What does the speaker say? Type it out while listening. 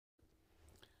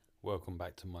Welcome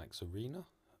back to Mike's Arena.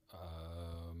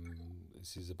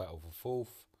 This is a battle for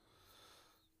fourth.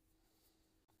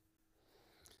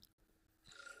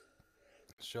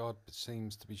 Shard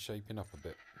seems to be shaping up a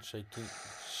bit. Shaping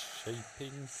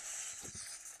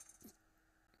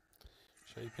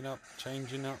up,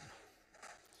 changing up.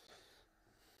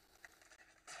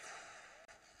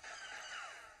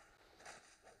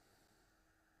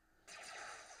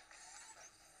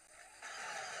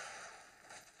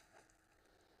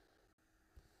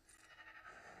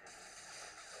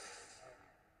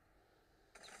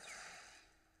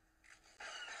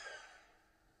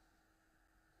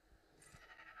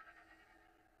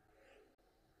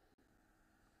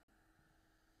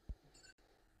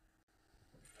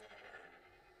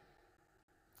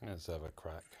 Let's have a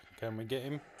crack. Can we get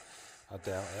him? I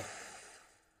doubt it.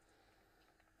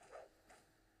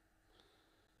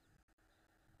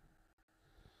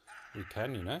 We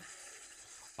can, you know.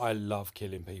 I love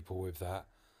killing people with that.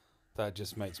 That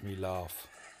just makes me laugh.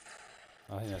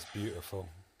 I think that's beautiful.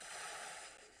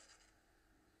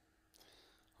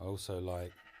 I also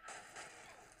like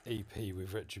EP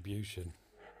with retribution.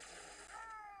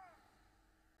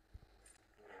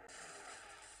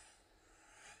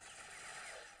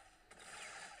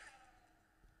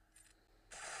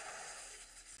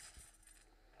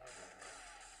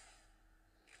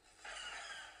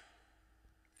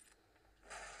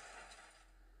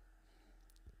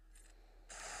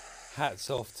 Hats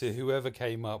off to whoever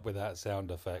came up with that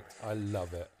sound effect. I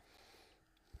love it.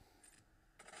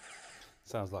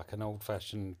 Sounds like an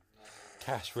old-fashioned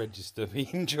cash register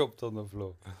being dropped on the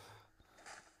floor.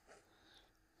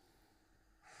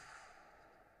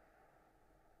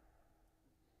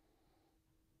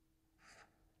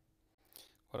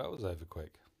 Well, that was over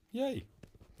quick. Yay.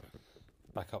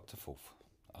 Back up to fourth.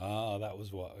 Ah, that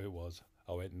was what it was.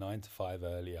 I went 9 to 5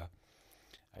 earlier.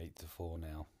 8 to 4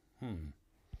 now.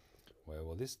 Where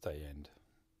will this day end?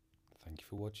 Thank you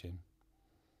for watching.